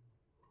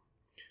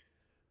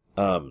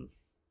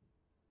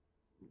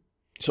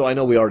 So I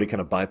know we already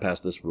kind of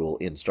bypassed this rule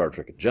in Star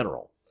Trek in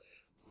general,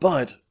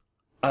 but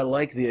I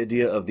like the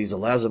idea of these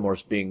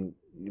elasmorphs being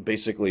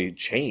basically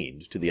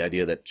chained to the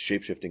idea that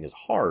shapeshifting is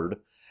hard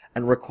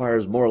and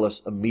requires more or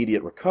less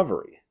immediate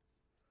recovery,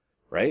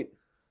 right?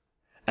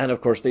 And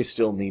of course they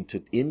still need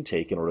to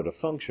intake in order to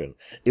function.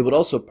 It would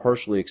also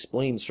partially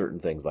explain certain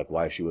things, like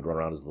why she would run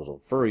around as a little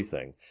furry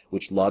thing,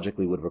 which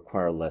logically would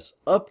require less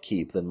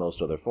upkeep than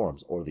most other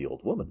forms, or the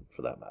old woman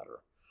for that matter.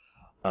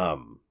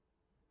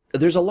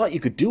 There's a lot you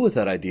could do with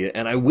that idea,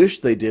 and I wish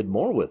they did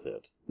more with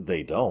it.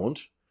 They don't.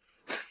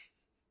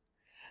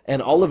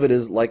 And all of it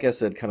is, like I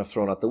said, kind of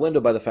thrown out the window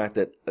by the fact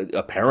that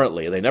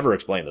apparently, they never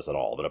explained this at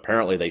all, but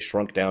apparently they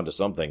shrunk down to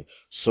something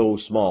so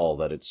small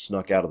that it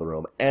snuck out of the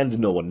room and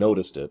no one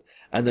noticed it,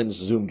 and then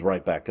zoomed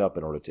right back up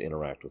in order to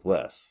interact with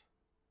Wes.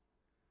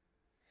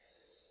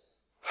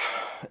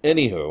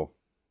 Anywho,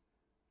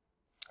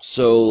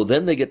 so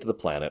then they get to the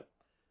planet,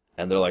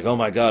 and they're like, oh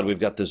my god, we've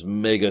got this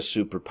mega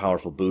super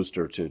powerful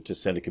booster to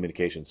send a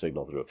communication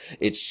signal through.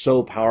 It's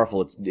so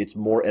powerful, it's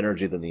more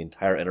energy than the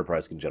entire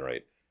Enterprise can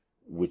generate,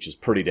 which is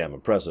pretty damn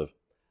impressive.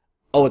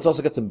 Oh, it's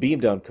also got some beam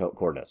down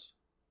coordinates.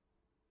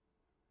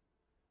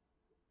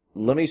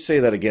 Let me say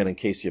that again in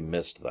case you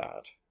missed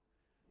that.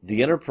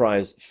 The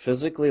Enterprise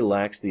physically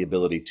lacks the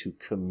ability to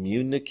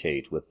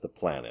communicate with the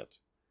planet,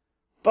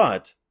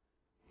 but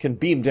can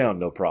beam down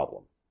no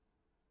problem.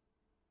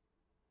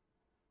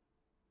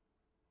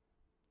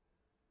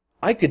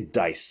 I could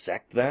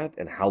dissect that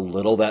and how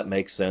little that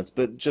makes sense,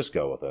 but just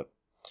go with it.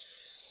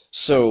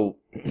 So,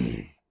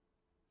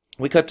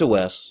 we cut to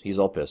Wes. He's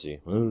all pissy.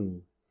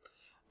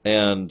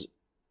 And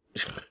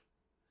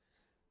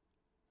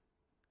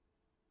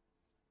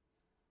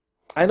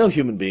I know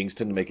human beings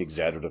tend to make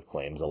exaggerative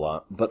claims a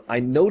lot, but I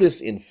notice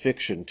in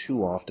fiction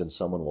too often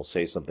someone will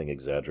say something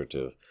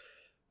exaggerative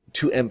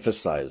to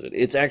emphasize it.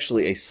 It's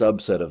actually a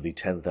subset of the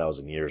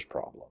 10,000 years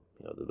problem.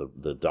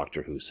 the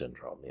Doctor Who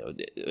syndrome.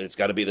 It's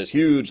got to be this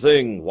huge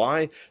thing.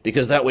 Why?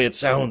 Because that way it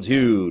sounds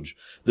huge.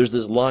 There's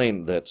this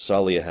line that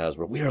Salia has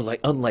where we are like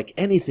unlike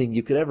anything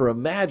you could ever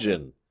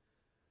imagine.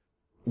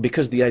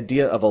 Because the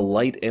idea of a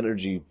light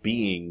energy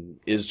being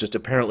is just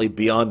apparently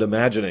beyond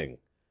imagining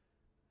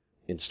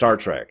in Star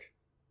Trek.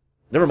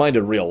 Never mind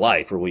in real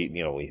life, where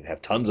we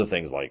have tons of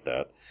things like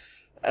that.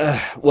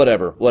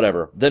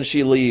 Whatever. Then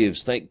she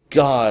leaves, thank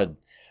God.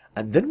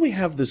 And then we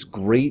have this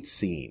great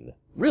scene,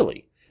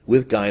 really,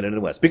 with Guinan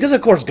and Wes. Because,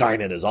 of course,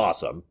 Guinan is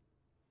awesome.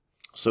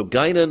 So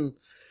Guinan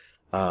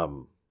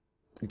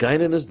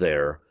is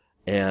there,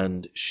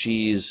 and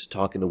she's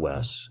talking to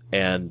Wes.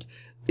 And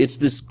it's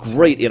this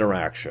great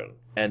interaction.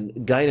 And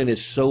Guinan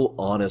is so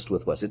honest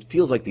with Wes. It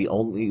feels like the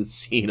only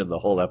scene in the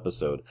whole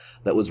episode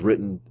that was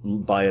written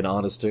by an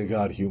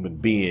honest-to-God human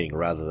being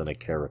rather than a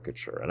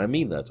caricature. And I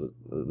mean that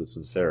with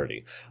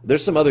sincerity.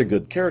 There's some other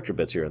good character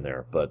bits here and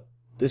there, but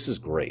this is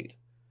great.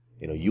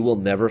 You will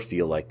never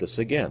feel like this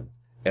again.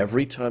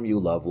 Every time you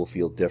love will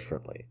feel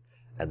differently.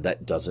 And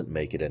that doesn't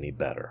make it any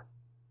better.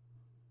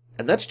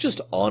 And that's just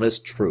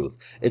honest truth.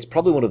 It's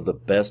probably one of the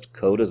best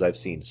codas I've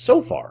seen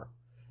so far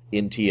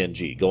in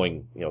TNG,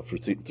 going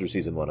through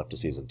season 1 up to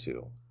season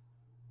 2.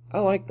 I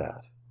like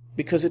that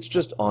because it's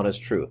just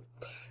honest truth.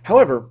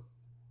 However,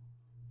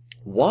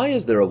 why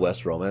is there a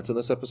Wes romance in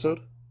this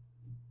episode?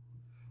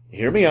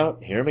 Hear me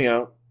out.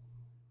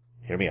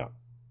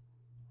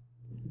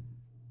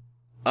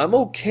 I'm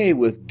okay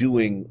with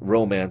doing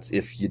romance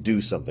if you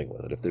do something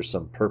with it, if there's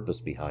some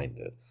purpose behind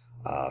it,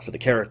 for the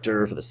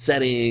character, for the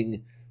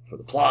setting, for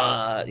the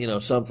plot,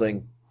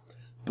 something.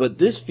 But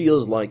this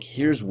feels like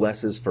here's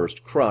Wes's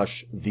first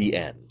crush, the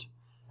end.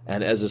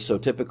 And as is so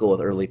typical with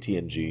early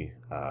TNG,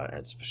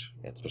 and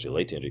especially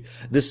late TNG,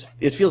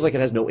 it feels like it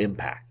has no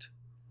impact.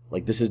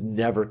 Like this is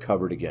never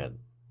covered again.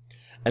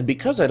 And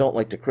because I don't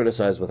like to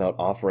criticize without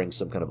offering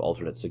some kind of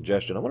alternate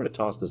suggestion, I wanted to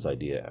toss this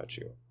idea at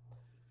you.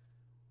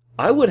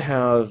 I would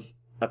have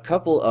a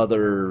couple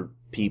other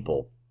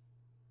people,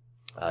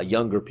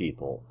 younger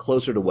people,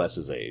 closer to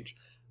Wes's age,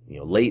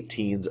 late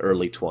teens,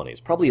 early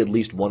 20s. Probably at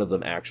least one of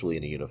them actually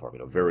in a uniform,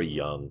 very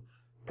young.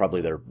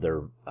 Probably they're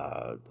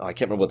I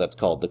can't remember what that's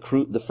called.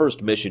 The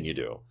first mission you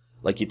do.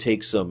 Like you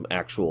take some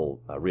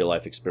actual real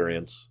life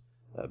experience,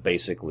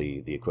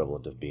 basically the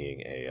equivalent of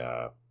being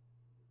a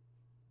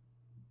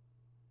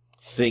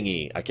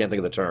thingy. I can't think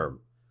of the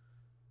term.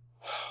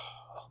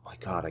 Oh my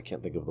God, I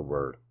can't think of the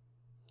word.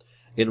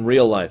 In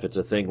real life, it's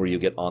a thing where you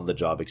get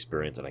on-the-job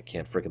experience, and I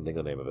can't freaking think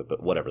of the name of it,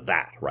 but whatever,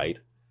 that, right?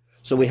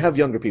 So we have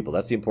younger people.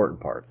 That's the important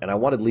part. And I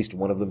want at least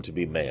one of them to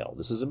be male.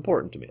 This is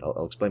important to me.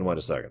 I'll explain why in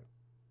a second.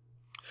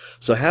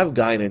 So have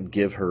Guinan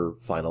give her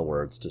final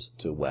words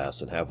to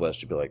Wes, and have Wes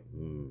just be like,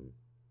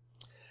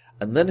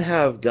 And then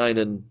have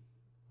Guinan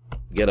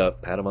get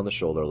up, pat him on the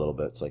shoulder a little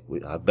bit. It's like,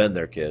 I've been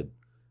there, kid.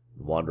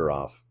 Wander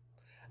off.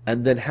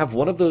 And then have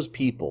one of those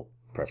people,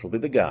 preferably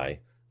the guy,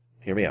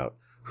 hear me out,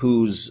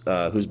 who's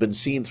been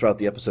seen throughout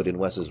the episode in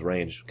Wes's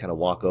range, kind of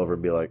walk over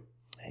and be like,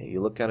 hey,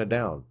 you look kind of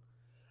down.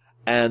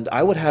 And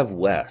I would have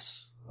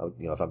Wes,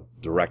 if I'm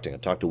directing,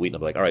 I'd talk to Wheaton, I'd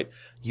be like, all right,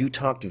 you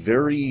talked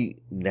very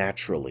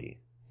naturally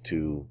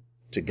to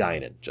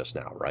Guinan just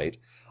now, right?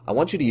 I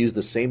want you to use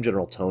the same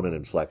general tone and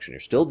inflection. You're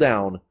still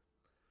down,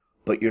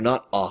 but you're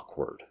not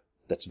awkward.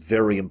 That's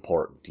very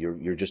important.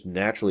 You're just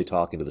naturally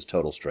talking to this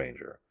total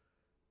stranger.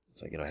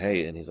 It's like,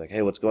 hey, and he's like,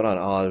 hey, what's going on?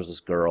 Oh, there's this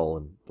girl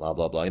and blah,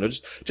 blah, blah.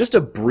 Just a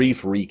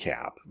brief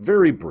recap,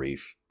 very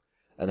brief.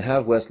 And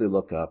have Wesley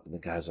look up, and the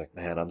guy's like,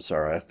 man, I'm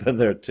sorry, I've been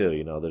there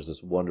too. There's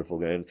this wonderful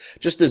guy. And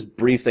just this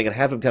brief thing, and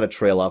have him kind of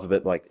trail off a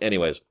bit, like,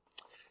 anyways,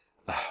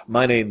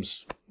 my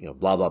name's,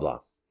 blah, blah,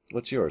 blah.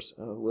 What's yours?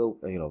 Well,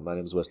 my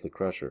name's Wesley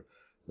Crusher.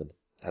 Then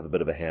have a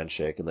bit of a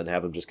handshake, and then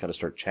have him just kind of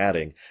start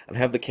chatting, and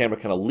have the camera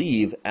kind of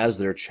leave as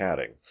they're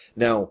chatting.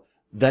 Now,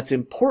 that's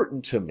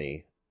important to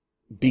me,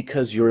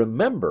 because you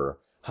remember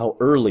how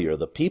earlier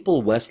the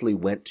people Wesley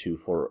went to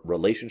for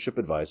relationship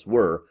advice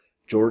were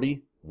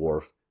Geordi,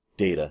 Worf,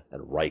 Data,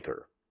 and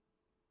Riker.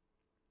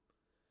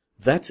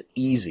 That's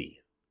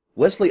easy.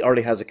 Wesley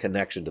already has a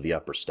connection to the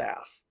upper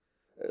staff.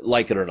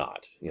 Like it or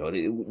not.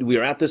 We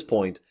are at this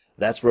point,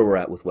 that's where we're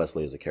at with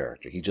Wesley as a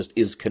character. He just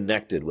is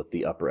connected with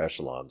the upper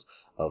echelons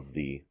of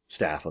the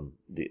staff and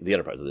the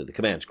Enterprise, the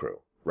command crew,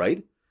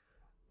 right?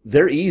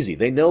 They're easy.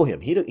 They know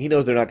him. He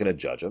knows they're not going to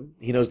judge him.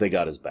 He knows they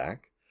got his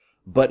back.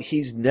 But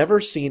he's never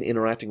seen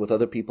interacting with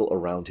other people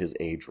around his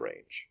age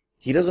range.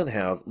 He doesn't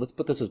have, let's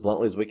put this as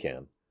bluntly as we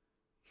can,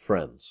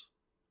 friends.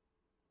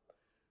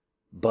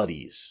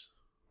 Buddies,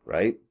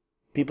 right?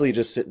 People you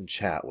just sit and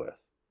chat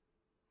with,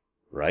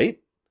 right?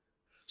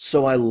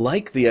 So I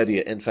like the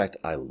idea, in fact,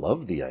 I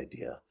love the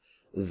idea,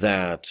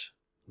 that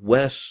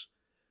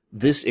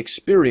this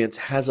experience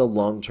has a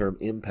long-term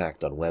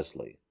impact on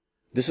Wesley.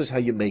 This is how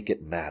you make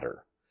it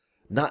matter.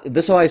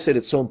 This is how I said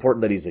it's so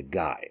important that he's a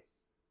guy.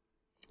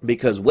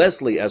 Because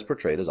Wesley, as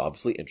portrayed, is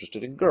obviously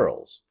interested in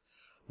girls.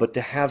 But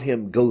to have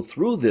him go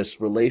through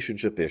this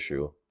relationship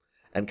issue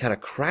and kind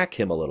of crack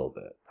him a little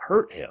bit,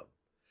 hurt him,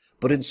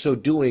 but in so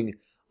doing,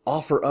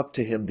 offer up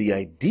to him the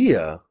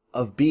idea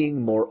of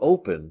being more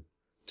open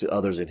to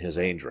others in his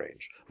age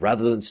range,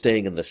 rather than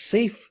staying in the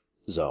safe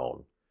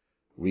zone,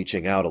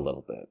 reaching out a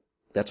little bit.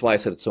 That's why I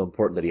said it's so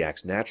important that he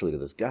acts naturally to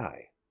this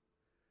guy.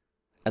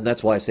 And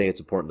that's why I say it's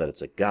important that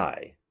it's a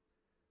guy.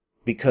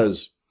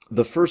 Because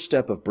the first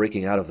step of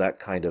breaking out of that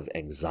kind of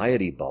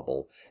anxiety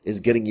bubble is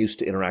getting used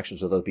to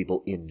interactions with other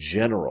people in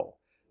general.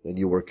 Then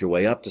you work your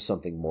way up to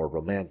something more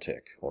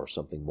romantic, or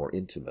something more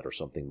intimate, or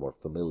something more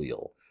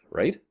familial,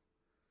 right?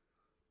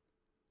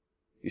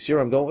 You see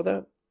where I'm going with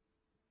that?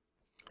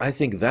 I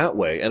think that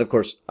way, and of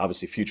course,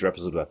 obviously future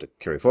episodes will have to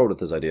carry forward with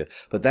this idea,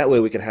 but that way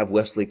we can have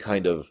Wesley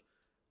kind of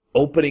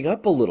opening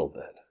up a little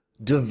bit,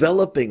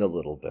 developing a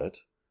little bit,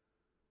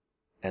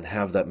 and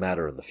have that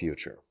matter in the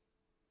future.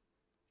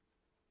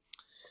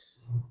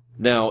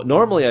 Now,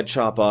 normally I'd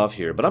chop off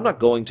here, but I'm not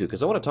going to,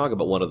 because I want to talk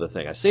about one other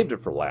thing. I saved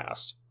it for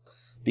last,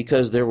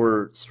 because there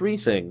were three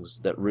things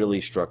that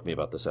really struck me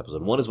about this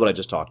episode. One is what I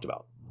just talked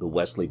about, the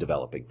Wesley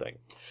developing thing.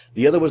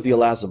 The other was the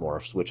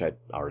elasmorphs, which I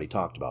already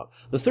talked about.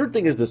 The third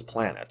thing is this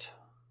planet.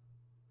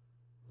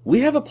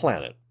 We have a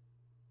planet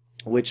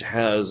which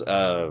has,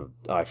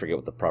 I forget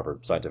what the proper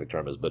scientific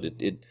term is, but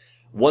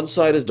one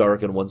side is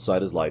dark and one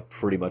side is light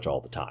pretty much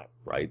all the time,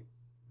 right?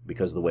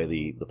 Because of the way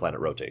the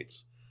planet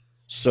rotates.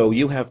 So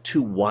you have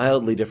two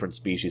wildly different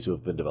species who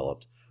have been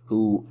developed,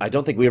 who I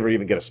don't think we ever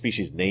even get a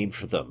species name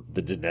for them.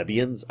 The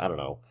Denebians? I don't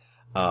know.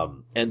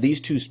 And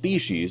these two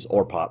species,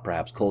 or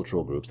perhaps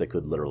cultural groups, they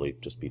could literally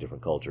just be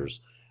different cultures,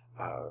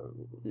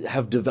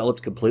 have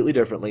developed completely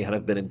differently and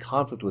have been in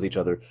conflict with each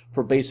other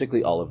for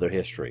basically all of their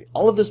history.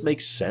 All of this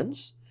makes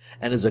sense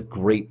and is a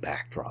great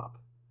backdrop.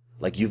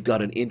 Like, you've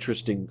got an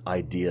interesting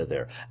idea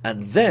there.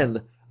 And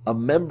then a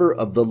member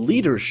of the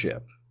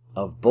leadership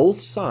of both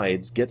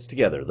sides gets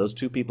together. Those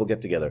two people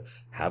get together,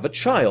 have a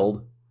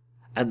child,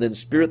 and then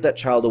spirit that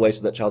child away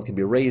so that child can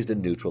be raised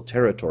in neutral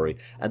territory,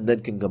 and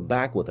then can come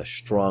back with a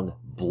strong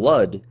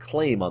blood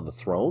claim on the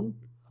throne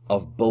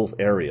of both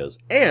areas,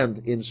 and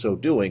in so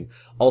doing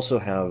also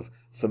have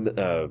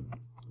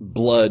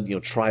blood,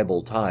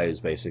 tribal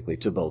ties basically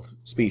to both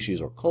species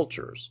or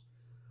cultures,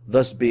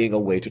 thus being a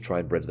way to try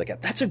and bridge that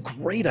gap. That's a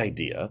great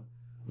idea.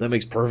 That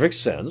makes perfect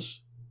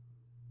sense.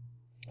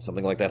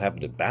 Something like that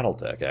happened in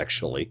Battletech,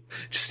 actually.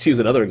 Just to use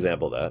another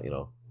example of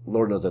that,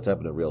 Lord knows that's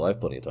happened in real life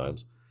plenty of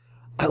times.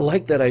 I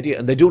like that idea,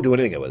 and they don't do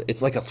anything with it.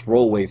 It's like a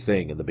throwaway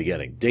thing in the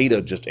beginning.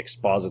 Data just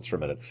exposits for a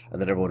minute, and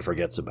then everyone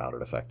forgets about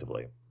it,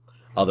 effectively.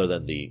 Other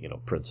than the,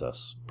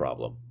 princess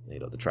problem,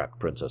 the trapped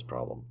princess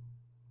problem.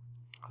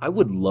 I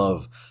would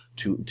love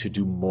to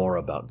do more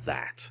about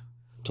that.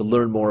 To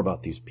learn more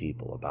about these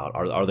people, about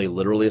are they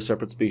literally a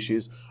separate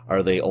species?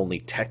 Are they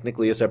only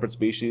technically a separate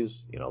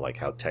species? Like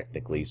how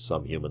technically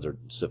some humans are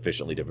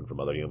sufficiently different from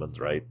other humans,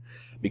 right?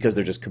 Because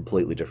they're just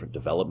completely different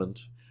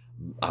development.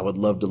 I would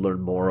love to learn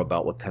more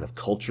about what kind of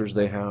cultures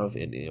they have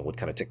and what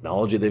kind of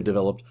technology they've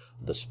developed,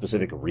 the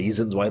specific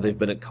reasons why they've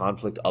been at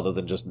conflict other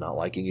than just not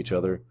liking each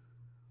other.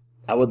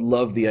 I would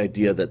love the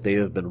idea that they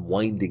have been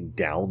winding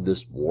down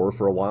this war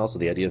for a while, so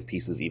the idea of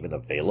peace is even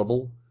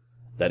available.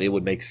 That it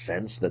would make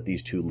sense that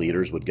these two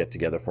leaders would get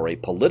together for a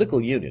political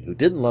union who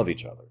didn't love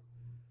each other,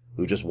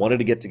 who just wanted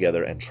to get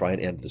together and try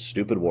and end the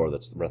stupid war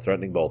that's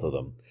threatening both of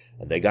them.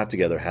 And they got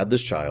together, had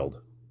this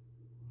child,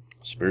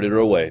 spirited her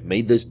away,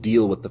 made this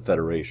deal with the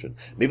Federation.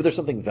 Maybe there's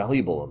something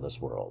valuable in this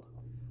world.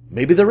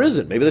 Maybe there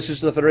isn't. Maybe this is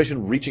just the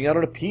Federation reaching out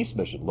on a peace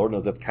mission. Lord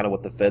knows that's kind of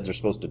what the feds are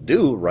supposed to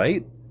do,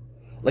 right?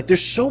 Like,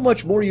 there's so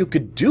much more you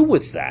could do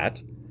with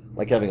that.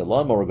 Like having a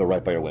lawnmower go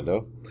right by your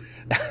window.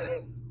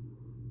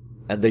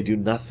 And they do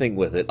nothing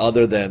with it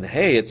other than,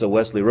 hey, it's a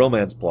Wesley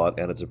romance plot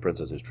and it's a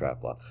Princess Who's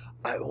Trapped plot.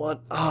 I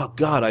would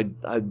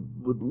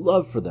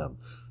love for them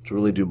to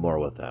really do more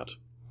with that.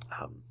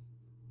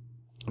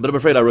 But I'm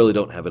afraid I really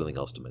don't have anything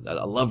else to make.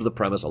 I love the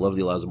premise. I love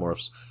the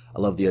elasmorphs. I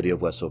love the idea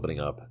of Wes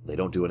opening up. They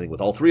don't do anything with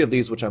all three of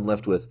these, which I'm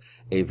left with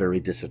a very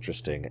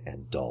disinteresting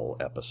and dull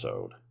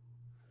episode.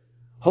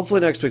 Hopefully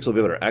next week's will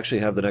be better. I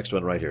actually have the next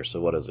one right here.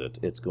 So what is it?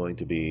 It's going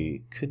to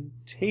be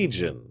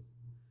Contagion.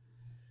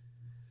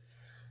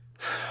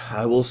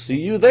 I will see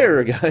you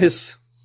there, guys.